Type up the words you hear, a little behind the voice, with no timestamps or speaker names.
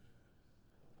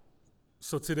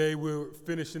So today we're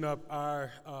finishing up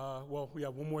our, we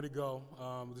have one more to go.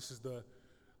 This is the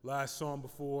last psalm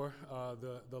before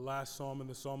the last psalm in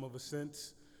the Psalm of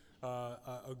Ascents,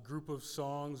 a group of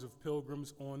songs of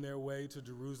pilgrims on their way to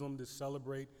Jerusalem to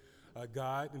celebrate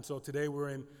God. And so today we're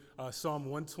in Psalm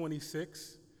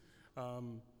 126.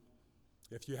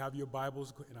 If you have your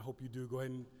Bibles, and I hope you do, go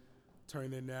ahead and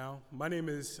turn there now. My name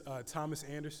is Thomas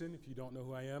Anderson. If you don't know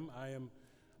who I am,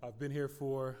 I've been here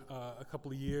for a couple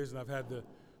of years, and I've had the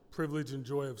privilege and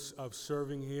joy of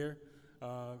serving here,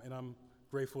 and I'm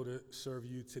grateful to serve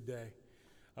you today.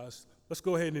 Let's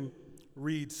go ahead and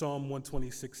read Psalm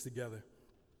 126 together.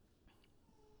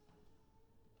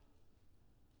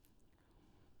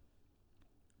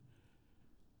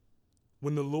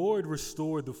 When the Lord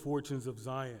restored the fortunes of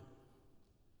Zion,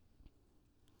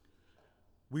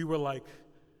 we were like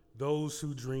those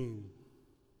who dream.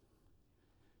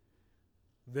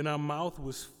 Then our mouth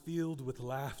was filled with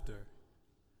laughter,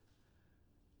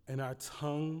 and our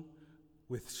tongue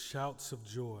with shouts of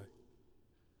joy.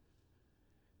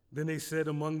 Then they said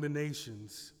among the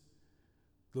nations,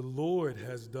 "The Lord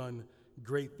has done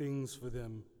great things for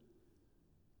them.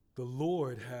 The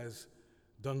Lord has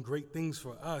done great things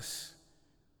for us.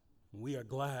 We are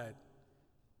glad.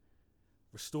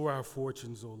 Restore our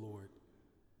fortunes, O Lord,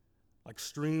 like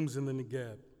streams in the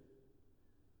Negeb.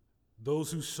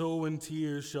 Those who sow in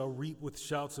tears shall reap with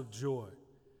shouts of joy.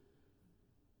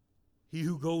 He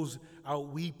who goes out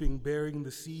weeping, bearing the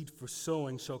seed for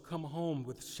sowing, shall come home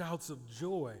with shouts of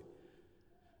joy,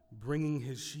 bringing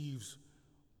his sheaves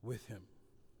with him."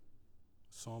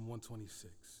 Psalm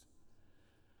 126.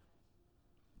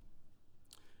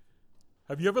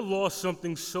 Have you ever lost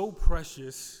something so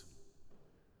precious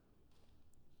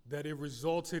that it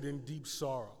resulted in deep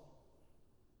sorrow?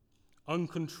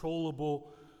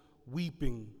 Uncontrollable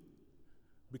weeping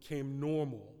became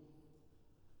normal.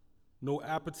 No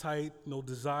appetite, no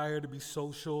desire to be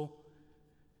social,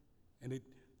 and it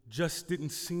just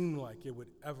didn't seem like it would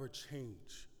ever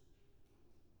change.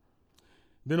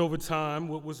 Then over time,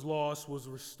 what was lost was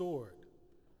restored.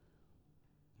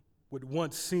 What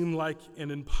once seemed like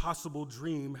an impossible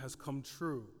dream has come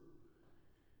true.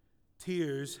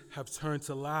 Tears have turned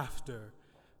to laughter,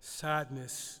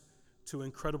 sadness to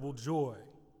incredible joy.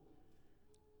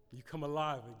 You come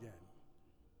alive again.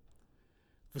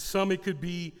 For some, it could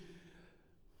be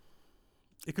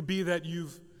that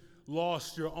you've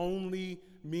lost your only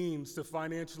means to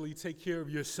financially take care of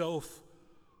yourself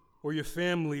or your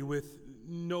family with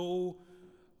no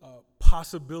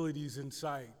possibilities in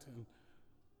sight. And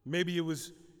maybe it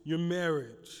was your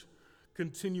marriage.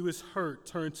 Continuous hurt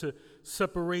turned to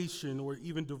separation or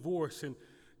even divorce, and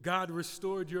God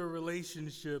restored your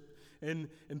relationship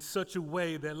in such a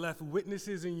way that left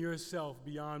witnesses in yourself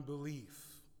beyond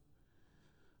belief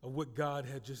of what God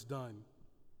had just done.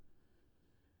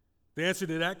 The answer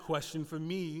to that question for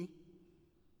me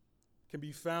can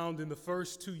be found in the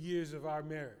first 2 years of our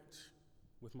marriage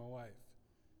with my wife.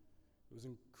 It was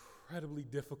incredibly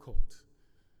difficult,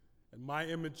 and my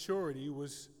immaturity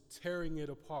was tearing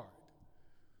it apart.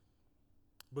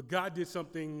 But God did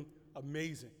something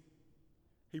amazing.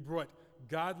 He brought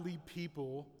godly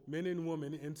people, men and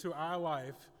women, into our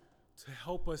life to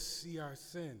help us see our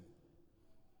sin.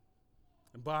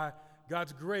 And by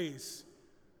God's grace,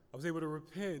 I was able to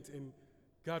repent, and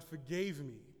God forgave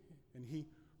me, and He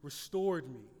restored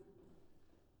me.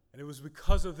 And it was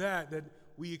because of that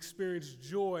we experienced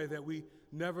joy that we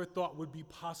never thought would be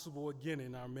possible again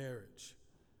in our marriage.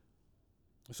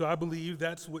 So I believe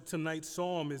that's what tonight's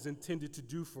psalm is intended to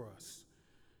do for us,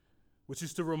 which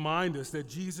is to remind us that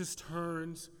Jesus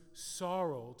turns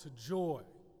sorrow to joy.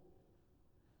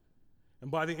 And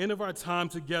by the end of our time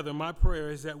together, my prayer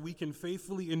is that we can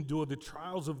faithfully endure the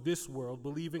trials of this world,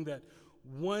 believing that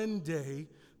one day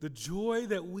the joy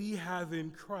that we have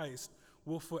in Christ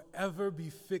will forever be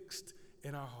fixed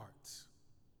in our hearts.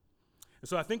 And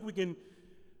so I think we can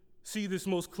see this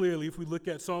most clearly if we look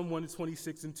at Psalm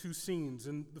 126 in two scenes.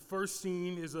 And the first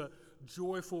scene is a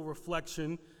joyful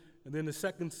reflection, and then the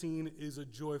second scene is a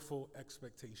joyful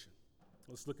expectation.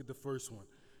 Let's look at the first one,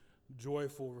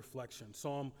 joyful reflection.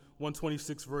 Psalm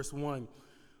 126, verse 1.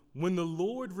 When the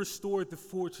Lord restored the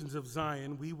fortunes of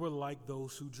Zion, we were like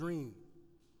those who dream.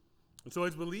 And so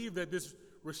it's believed that this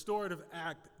restorative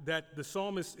act that the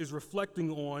psalmist is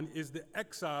reflecting on is the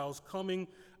exiles coming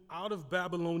out of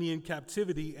Babylonian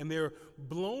captivity, and they're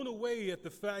blown away at the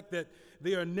fact that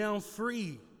they are now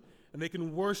free and they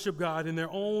can worship God in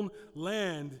their own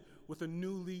land with a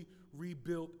newly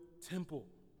rebuilt temple.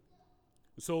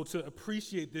 So to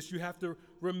appreciate this, you have to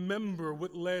remember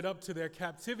what led up to their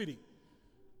captivity.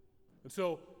 And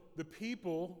so the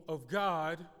people of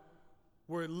God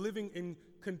were living in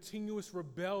continuous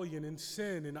rebellion and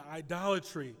sin and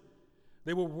idolatry.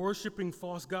 They were worshiping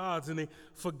false gods, and they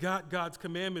forgot God's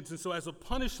commandments. And so as a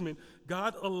punishment,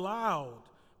 God allowed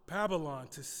Babylon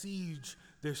to siege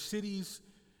their cities,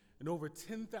 and over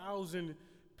 10,000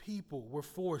 people were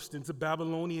forced into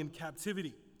Babylonian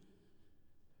captivity.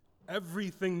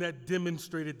 Everything that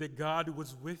demonstrated that God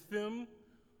was with them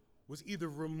was either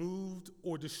removed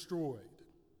or destroyed.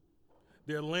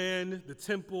 Their land, the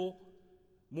temple,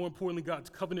 more importantly, God's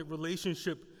covenant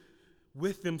relationship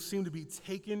with them seemed to be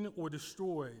taken or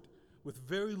destroyed with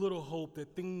very little hope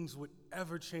that things would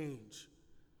ever change.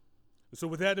 So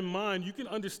with that in mind, you can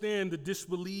understand the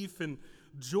disbelief and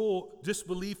joy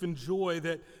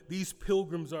that these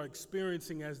pilgrims are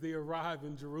experiencing as they arrive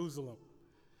in Jerusalem.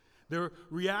 Their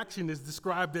reaction is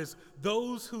described as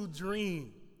those who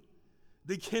dream.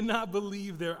 They cannot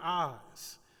believe their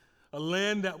eyes. A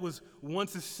land that was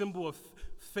once a symbol of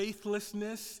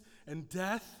faithlessness and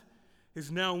death is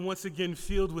now once again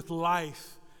filled with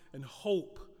life and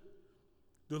hope.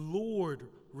 The Lord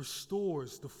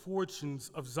restores the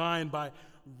fortunes of Zion by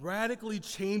radically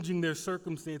changing their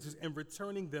circumstances and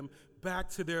returning them back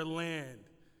to their land.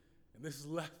 And this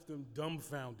left them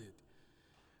dumbfounded.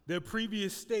 Their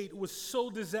previous state was so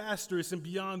disastrous and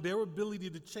beyond their ability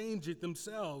to change it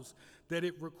themselves that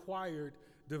it required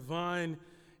divine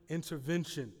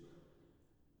intervention.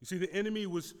 You see, the enemy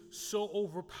was so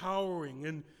overpowering,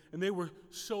 and they were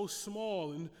so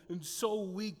small and so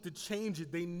weak to change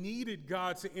it. They needed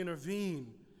God to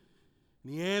intervene.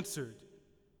 And he answered,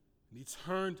 and he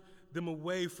turned them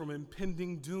away from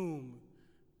impending doom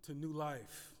to new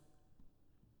life.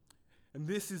 And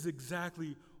this is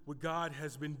exactly what God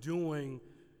has been doing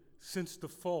since the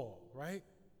fall, right?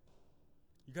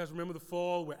 You guys remember the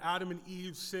fall where Adam and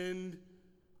Eve sinned?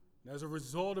 And as a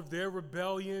result of their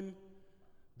rebellion,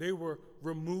 they were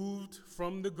removed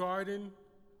from the garden,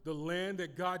 the land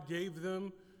that God gave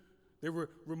them. They were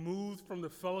removed from the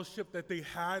fellowship that they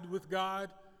had with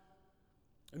God.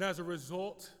 And as a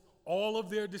result, all of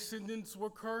their descendants were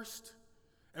cursed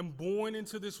and born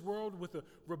into this world with a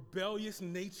rebellious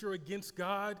nature against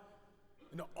God.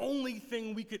 And the only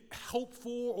thing we could hope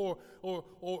for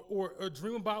or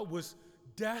dream about was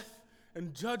death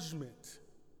and judgment.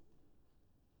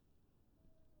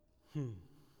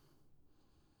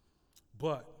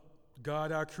 But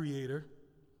God, our Creator,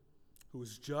 who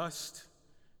is just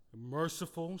and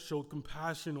merciful, showed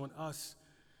compassion on us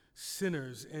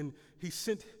sinners, and he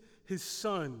sent his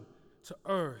Son to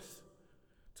earth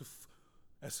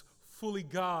as fully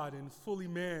God and fully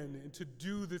man, and to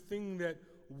do the thing that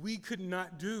we could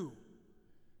not do.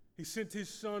 He sent his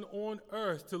Son on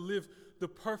earth to live the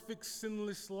perfect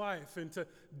sinless life and to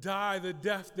die the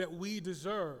death that we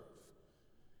deserve.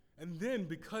 And then,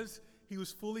 because he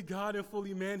was fully God and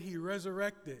fully man, he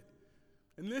resurrected.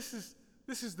 And this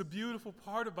is the beautiful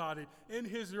part about it. In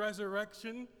his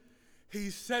resurrection,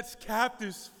 he sets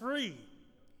captives free.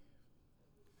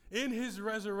 In his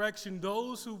resurrection,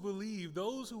 those who believe,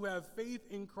 those who have faith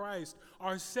in Christ,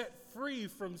 are set free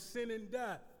from sin and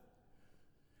death.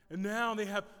 And now they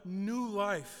have new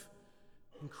life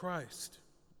in Christ.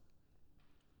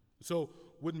 So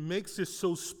what makes this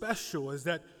so special is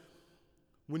that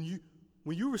when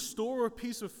you restore a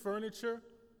piece of furniture,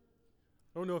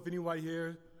 I don't know if anybody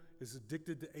here is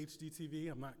addicted to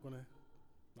HGTV. I'm not gonna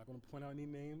point out any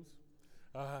names.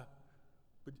 But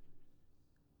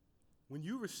when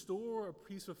you restore a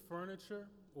piece of furniture,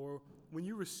 or when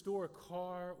you restore a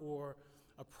car or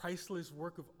a priceless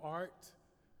work of art,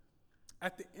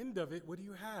 at the end of it, what do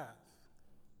you have?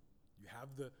 You have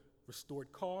the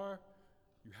restored car,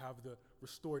 you have the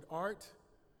restored art,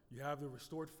 you have the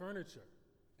restored furniture.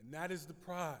 And that is the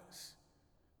prize.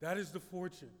 That is the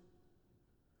fortune.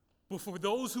 But for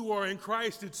those who are in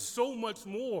Christ, it's so much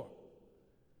more.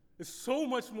 It's so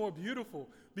much more beautiful,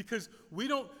 because we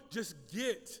don't just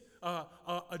get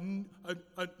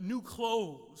new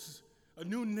clothes, a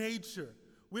new nature.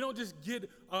 We don't just get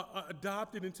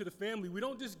adopted into the family. We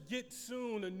don't just get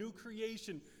soon a new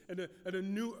creation and a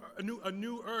new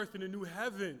earth and a new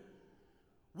heaven.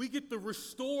 We get the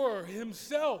restorer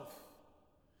himself.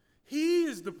 He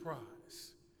is the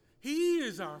prize. He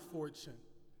is our fortune.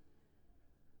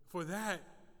 For that,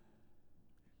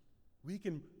 we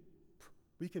can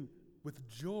with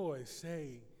joy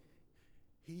say,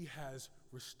 he has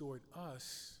restored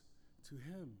us to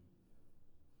him,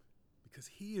 because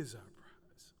he is our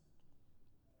prize.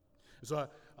 So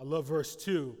I love verse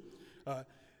 2.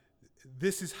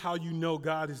 This is how you know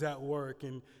God is at work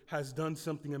and has done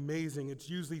something amazing. It's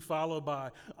usually followed by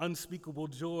unspeakable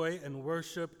joy and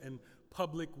worship and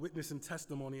public witness and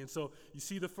testimony. And so you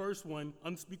see the first one,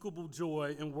 unspeakable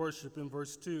joy and worship in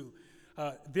verse 2.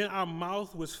 Then our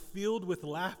mouth was filled with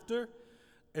laughter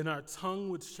and our tongue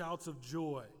with shouts of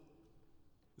joy.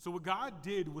 So what God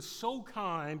did was so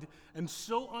kind and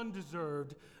so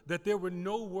undeserved that there were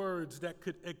no words that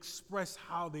could express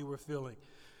how they were feeling.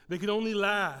 They could only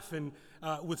laugh and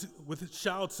with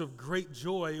shouts of great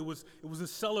joy. It was a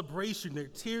celebration. Their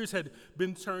tears had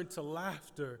been turned to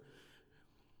laughter.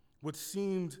 What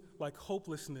seemed like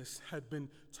hopelessness had been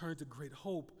turned to great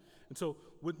hope. And so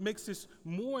what makes this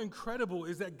more incredible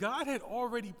is that God had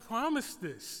already promised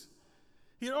this.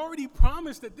 He had already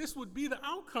promised that this would be the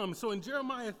outcome. So in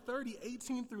Jeremiah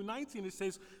 30:18-19, it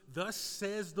says, "Thus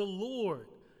says the Lord,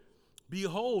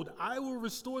 behold, I will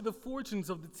restore the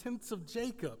fortunes of the tents of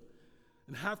Jacob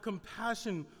and have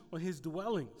compassion on his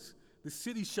dwellings. The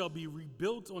city shall be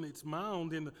rebuilt on its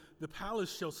mound, and the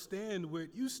palace shall stand where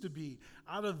it used to be.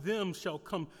 Out of them shall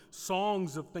come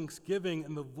songs of thanksgiving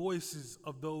and the voices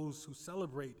of those who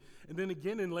celebrate." And then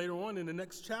again, and later on in the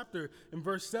next chapter, in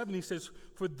verse 7, he says,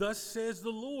 "For thus says the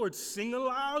Lord, sing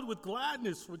aloud with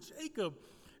gladness for Jacob,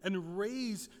 and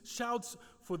raise shouts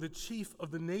for the chief of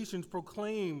the nations.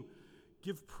 Proclaim,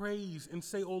 give praise, and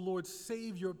say, O Lord,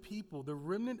 save your people, the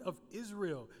remnant of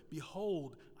Israel.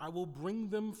 Behold, I will bring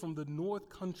them from the north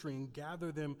country and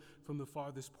gather them from the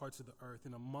farthest parts of the earth,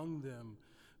 and among them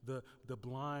the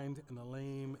blind and the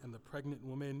lame and the pregnant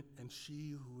woman and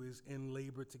she who is in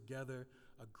labor together,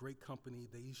 a great company,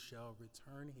 they shall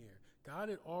return here." God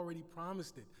had already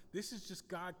promised it. This is just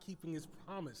God keeping his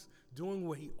promise, doing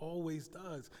what he always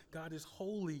does. God is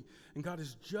holy and God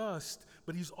is just,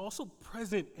 but he's also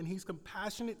present and he's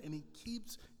compassionate and he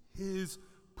keeps his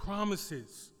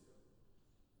promises.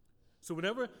 So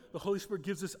whenever the Holy Spirit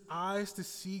gives us eyes to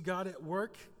see God at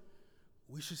work,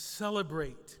 we should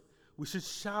celebrate. We should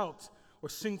shout or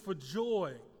sing for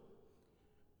joy.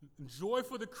 Joy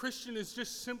for the Christian is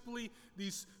just simply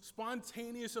these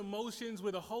spontaneous emotions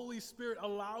where the Holy Spirit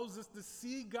allows us to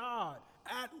see God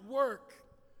at work.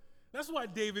 That's why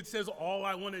David says, all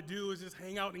I want to do is just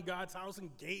hang out in God's house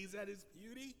and gaze at his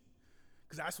beauty.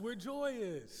 Because that's where joy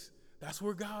is. That's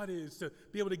where God is, to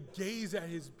be able to gaze at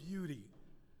his beauty.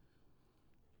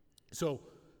 So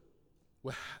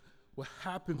what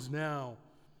happens now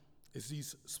is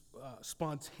these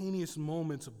spontaneous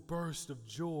moments, a burst of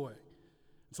joy.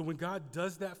 So when God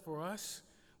does that for us,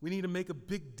 we need to make a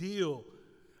big deal.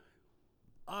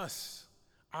 Us,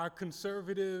 our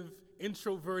conservative,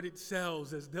 introverted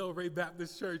selves as Delray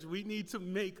Baptist Church, we need to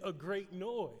make a great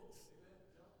noise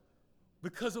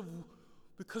because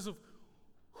of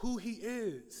who he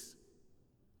is.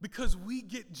 Because we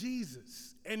get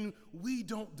Jesus and we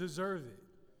don't deserve it.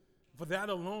 For that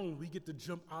alone, we get to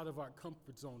jump out of our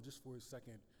comfort zone just for a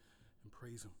second and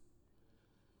praise him.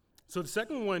 So the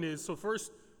second one is, so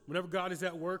first, whenever God is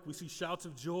at work, we see shouts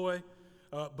of joy,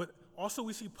 but also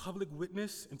we see public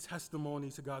witness and testimony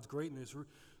to God's greatness.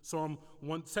 Psalm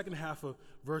 1, second half of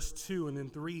verse 2 and then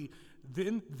 3,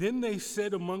 then they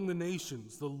said among the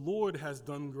nations, the Lord has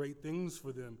done great things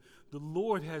for them. The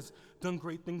Lord has done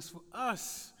great things for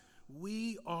us.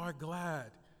 We are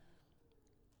glad.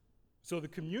 So the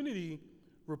community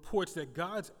reports that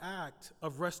God's act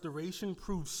of restoration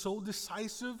proved so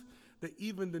decisive that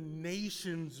even the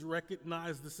nations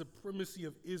recognize the supremacy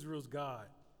of Israel's God.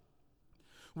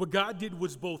 What God did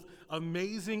was both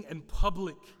amazing and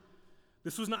public.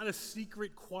 This was not a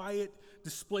secret, quiet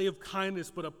display of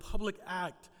kindness, but a public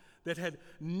act that had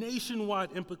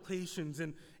nationwide implications,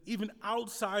 and even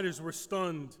outsiders were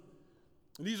stunned.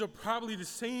 And these are probably the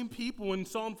same people in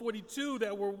Psalm 42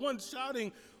 that were once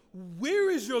shouting,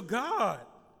 "Where is your God?"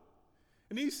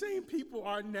 And these same people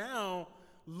are now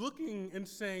looking and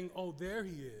saying, "Oh, there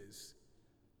he is.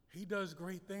 He does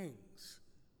great things."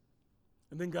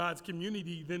 And then God's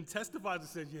community then testifies and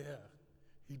says, "Yeah,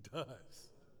 he does.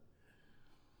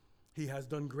 He has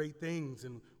done great things,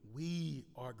 and we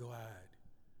are glad."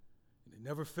 And it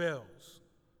never fails.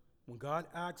 When God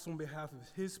acts on behalf of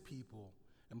his people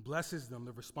and blesses them,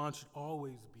 the response should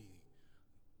always be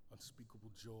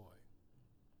unspeakable joy.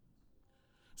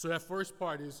 So that first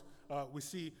part is, we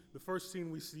see, the first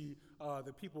scene we see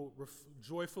the people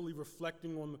joyfully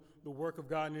reflecting on the work of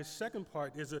God. And the second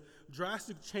part is a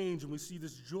drastic change, and we see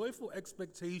this joyful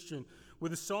expectation where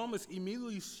the psalmist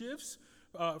immediately shifts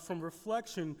from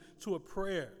reflection to a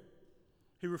prayer.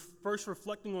 First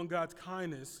reflecting on God's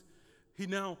kindness, he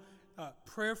now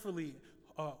prayerfully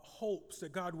hopes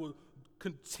that God will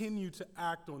continue to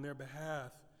act on their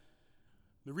behalf.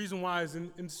 The reason why is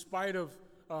in spite of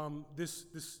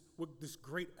this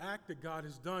great act that God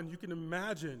has done, you can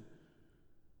imagine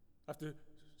after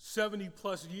 70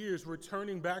 plus years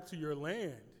returning back to your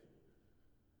land.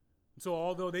 And so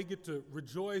although they get to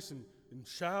rejoice and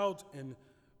shout and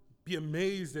be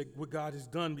amazed at what God has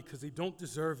done because they don't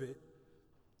deserve it,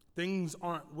 things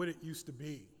aren't what it used to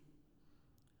be.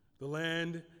 The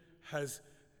land has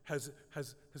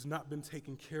not been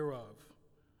taken care of.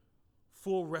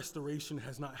 Full restoration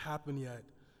has not happened yet.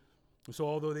 And so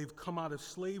although they've come out of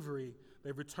slavery,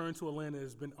 they've returned to a land that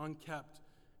has been unkept,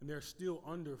 and they're still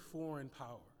under foreign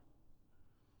power.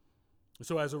 And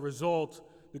so as a result,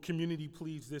 the community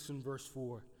pleads this in verse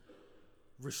 4.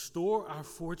 Restore our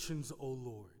fortunes, O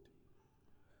Lord,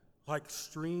 like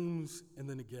streams in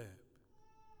the Negeb.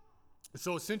 And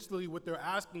so essentially what they're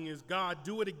asking is, God,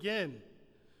 do it again.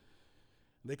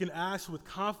 They can ask with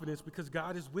confidence because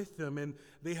God is with them, and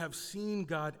they have seen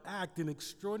God act in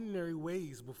extraordinary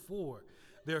ways before.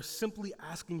 They're simply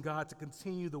asking God to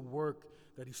continue the work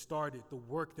that he started, the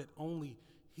work that only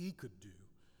he could do.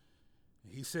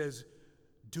 And he says,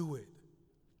 do it.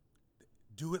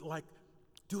 Do it like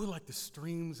the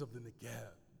streams of the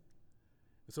Negeb.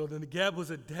 And so the Negeb was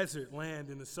a desert land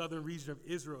in the southern region of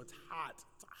Israel. It's hot.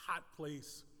 It's a hot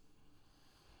place.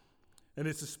 And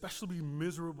it's especially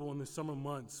miserable in the summer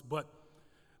months. But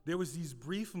there was these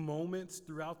brief moments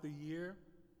throughout the year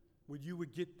where you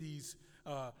would get these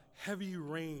heavy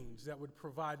rains that would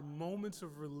provide moments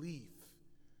of relief.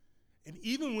 And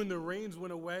even when the rains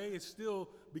went away, it's still,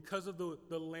 because of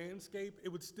the landscape, it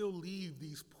would still leave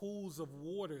these pools of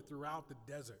water throughout the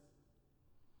desert.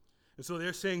 And so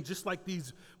they're saying, just like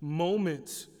these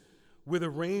moments where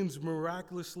the rains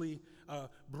miraculously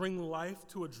bring life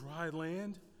to a dry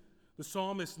land, the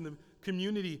psalmist and the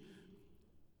community,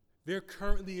 they're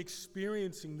currently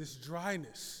experiencing this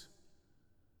dryness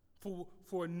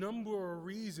for a number of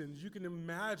reasons. You can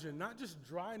imagine, not just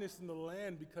dryness in the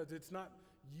land because it's not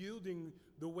yielding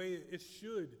the way it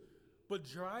should, but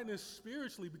dryness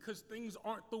spiritually because things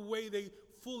aren't the way they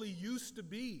fully used to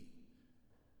be.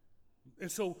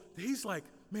 And so he's like,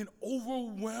 man,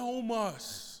 overwhelm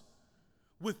us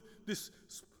with this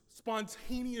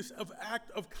spontaneous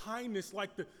act of kindness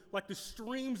like the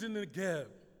streams in the Negeb.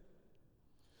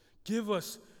 Give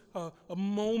us a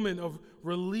moment of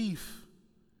relief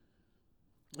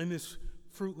in this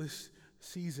fruitless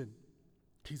season.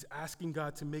 He's asking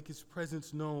God to make his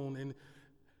presence known and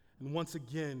once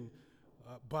again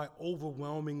by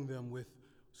overwhelming them with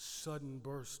sudden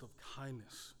bursts of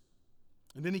kindness.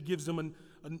 And then he gives them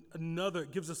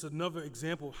gives us another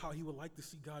example of how he would like to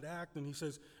see God act. And he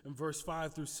says in verse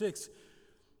 5 through 6,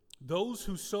 those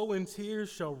who sow in tears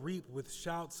shall reap with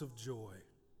shouts of joy.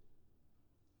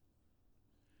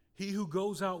 He who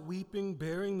goes out weeping,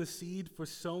 bearing the seed for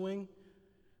sowing,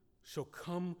 shall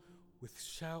come with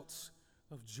shouts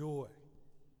of joy,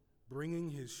 bringing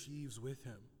his sheaves with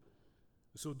him.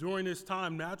 So during this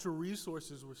time, natural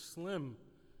resources were slim.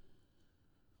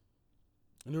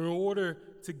 And in order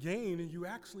to gain, you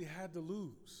actually had to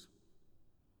lose.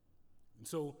 And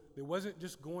so there wasn't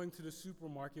just going to the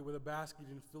supermarket with a basket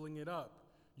and filling it up.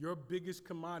 Your biggest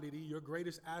commodity, your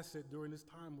greatest asset during this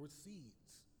time were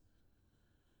seeds.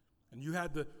 And you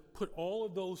had to put all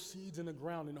of those seeds in the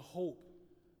ground in hope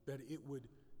that it would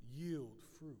yield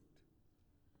fruit.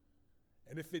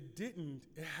 And if it didn't,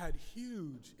 it had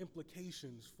huge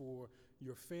implications for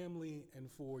your family and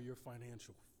for your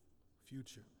financial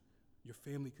future. Your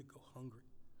family could go hungry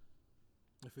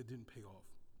if it didn't pay off.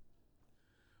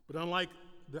 But unlike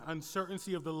the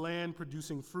uncertainty of the land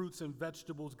producing fruits and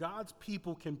vegetables, God's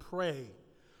people can pray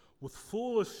with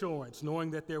full assurance,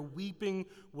 knowing that their weeping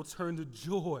will turn to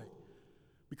joy,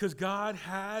 because God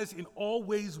has and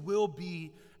always will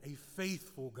be a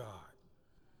faithful God.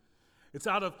 It's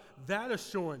out of that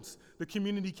assurance the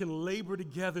community can labor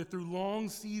together through long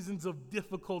seasons of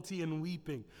difficulty and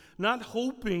weeping, not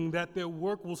hoping that their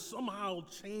work will somehow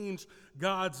change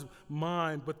God's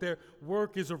mind, but their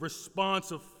work is a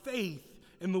response of faith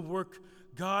in the work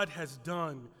God has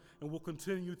done and will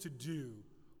continue to do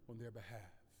on their behalf.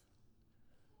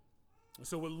 And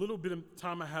so with a little bit of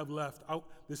time I have left,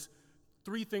 there's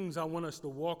three things I want us to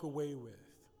walk away with.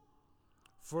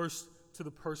 First, to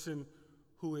the person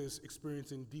who is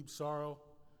experiencing deep sorrow,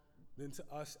 then to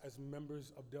us as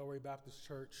members of Delray Baptist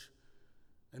Church,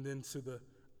 and then to the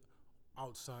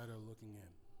outsider looking in.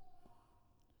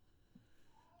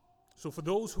 So for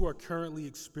those who are currently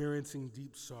experiencing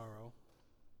deep sorrow,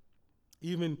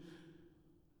 even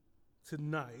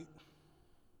tonight,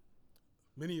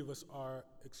 many of us are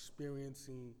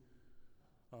experiencing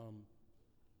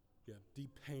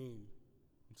deep pain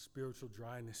and spiritual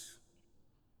dryness.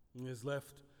 And it has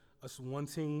left us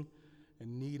wanting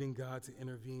and needing God to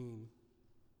intervene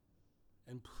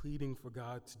and pleading for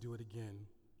God to do it again.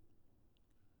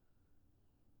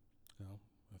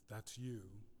 If that's you,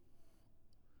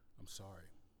 I'm sorry.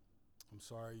 I'm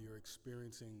sorry you're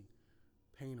experiencing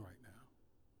pain right now.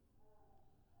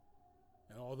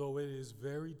 And although it is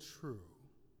very true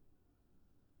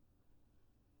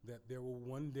that there will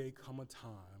one day come a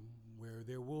time where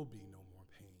there will be no more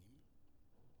pain,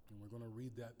 and we're going to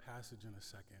read that passage in a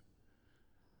second,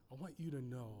 I want you to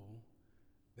know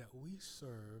that we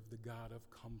serve the God of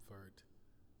comfort.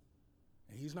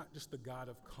 And he's not just the God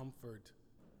of comfort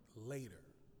later.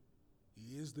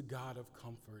 He is the God of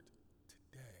comfort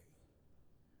today.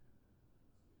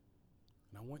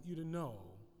 And I want you to know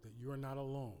that you are not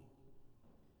alone.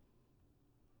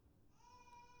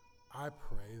 I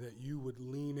pray that you would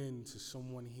lean into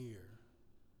someone here,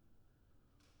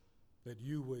 that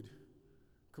you would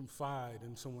confide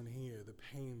in someone here the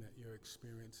pain that you're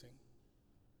experiencing.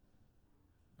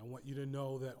 I want you to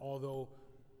know that although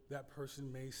that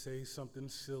person may say something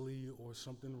silly or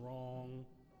something wrong,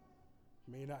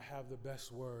 may not have the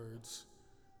best words,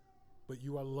 but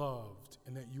you are loved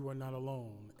and that you are not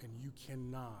alone and you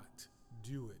cannot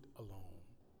do it alone.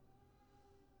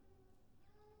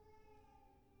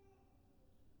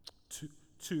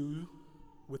 Two,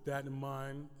 with that in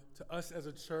mind, to us as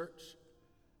a church,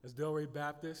 as Delray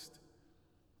Baptist,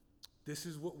 this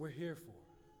is what we're here for.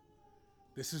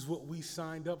 This is what we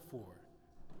signed up for.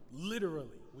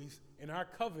 Literally, in our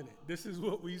covenant, this is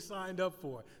what we signed up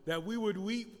for. That we would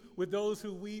weep with those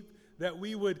who weep, that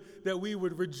we would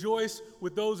rejoice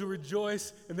with those who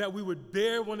rejoice, and that we would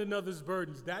bear one another's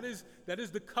burdens. That is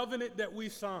the covenant that we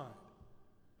signed.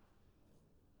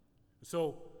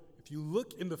 So, if you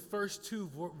look in the first two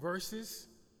verses,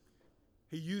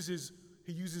 he uses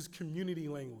community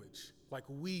language, like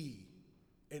we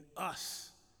and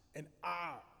us and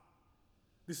our.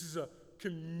 This is a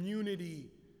community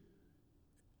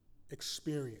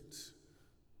experience.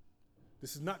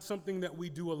 This is not something that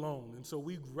we do alone. And so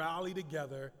we rally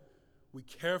together, we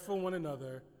care for one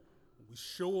another, we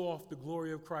show off the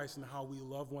glory of Christ and how we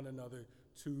love one another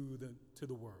to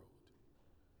the world.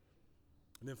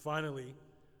 And then finally,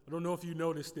 I don't know if you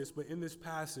noticed this, but in this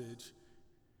passage,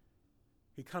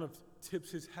 he kind of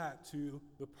tips his hat to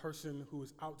the person who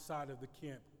is outside of the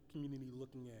camp community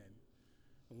looking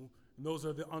in. And those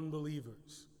are the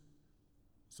unbelievers.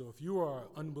 So if you are an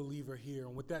unbeliever here,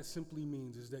 and what that simply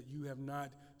means is that you have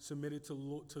not submitted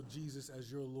to Jesus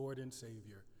as your Lord and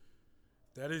Savior.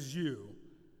 If that is you,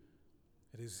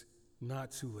 it is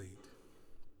not too late.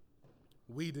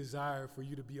 We desire for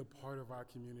you to be a part of our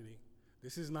community.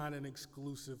 This is not an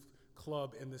exclusive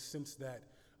club in the sense that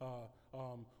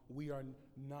we are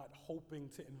not hoping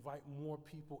to invite more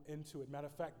people into it. Matter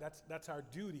of fact, that's our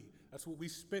duty. That's what we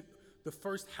spent the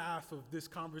first half of this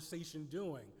conversation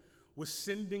doing, was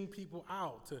sending people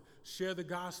out to share the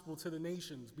gospel to the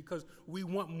nations because we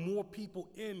want more people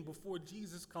in before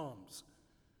Jesus comes.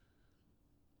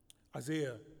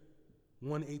 Isaiah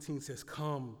 1:18 says,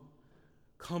 come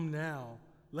now,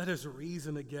 let us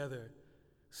reason together,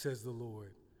 says the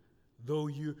Lord. Though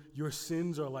your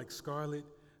sins are like scarlet,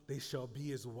 they shall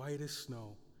be as white as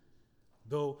snow.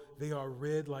 Though they are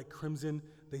red like crimson,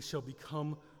 they shall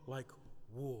become like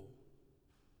wool.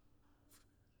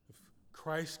 If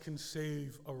Christ can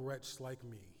save a wretch like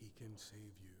me, he can save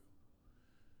you.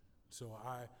 So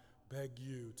I beg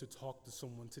you to talk to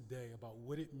someone today about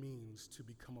what it means to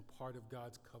become a part of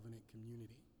God's covenant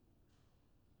community.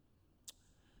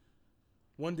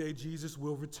 One day, Jesus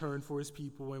will return for his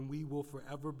people, and we will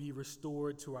forever be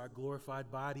restored to our glorified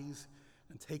bodies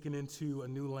and taken into a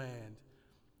new land.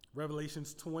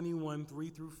 Revelations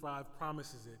 21:3-5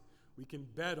 promises it. We can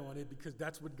bet on it because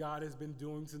that's what God has been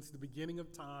doing since the beginning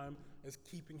of time, is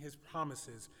keeping his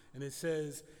promises. And it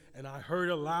says, and I heard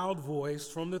a loud voice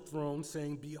from the throne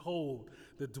saying, behold,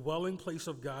 the dwelling place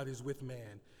of God is with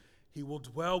man. He will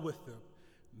dwell with them,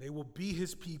 and they will be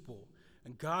his people.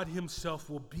 And God himself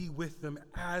will be with them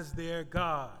as their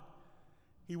God.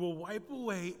 He will wipe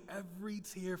away every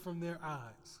tear from their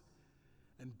eyes,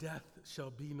 and death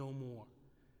shall be no more.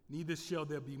 Neither shall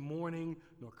there be mourning,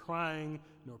 nor crying,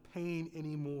 nor pain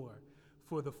anymore,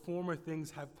 for the former things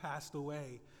have passed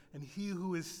away. And he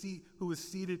who is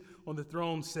seated on the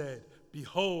throne said,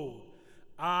 behold,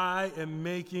 I am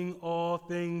making all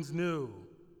things new.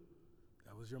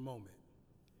 That was your moment.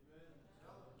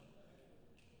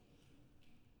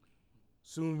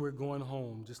 Soon we're going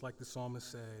home, just like the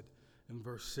psalmist said in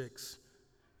verse 6.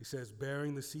 He says,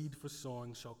 bearing the seed for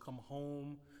sowing shall come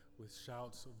home with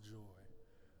shouts of joy.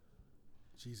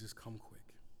 Jesus, come quick.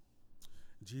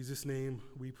 In Jesus' name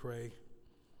we pray.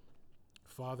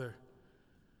 Father,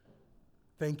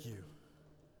 thank you.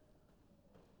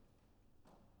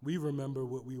 We remember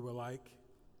what we were like.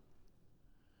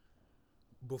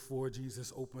 before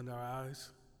Jesus opened our eyes.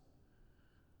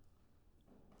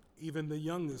 Even the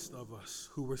youngest of us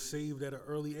who were saved at an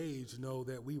early age know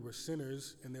that we were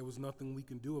sinners and there was nothing we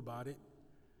can do about it.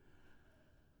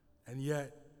 And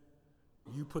yet,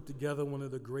 you put together one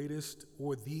of the greatest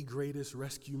or the greatest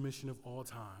rescue mission of all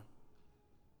time.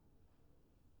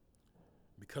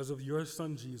 Because of your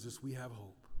son, Jesus, we have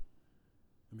hope.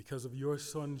 And because of your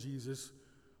son, Jesus,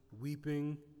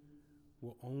 weeping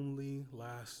will only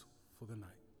last for the night,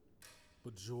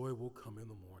 but joy will come in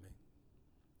the morning.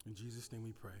 In Jesus' name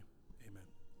we pray. Amen.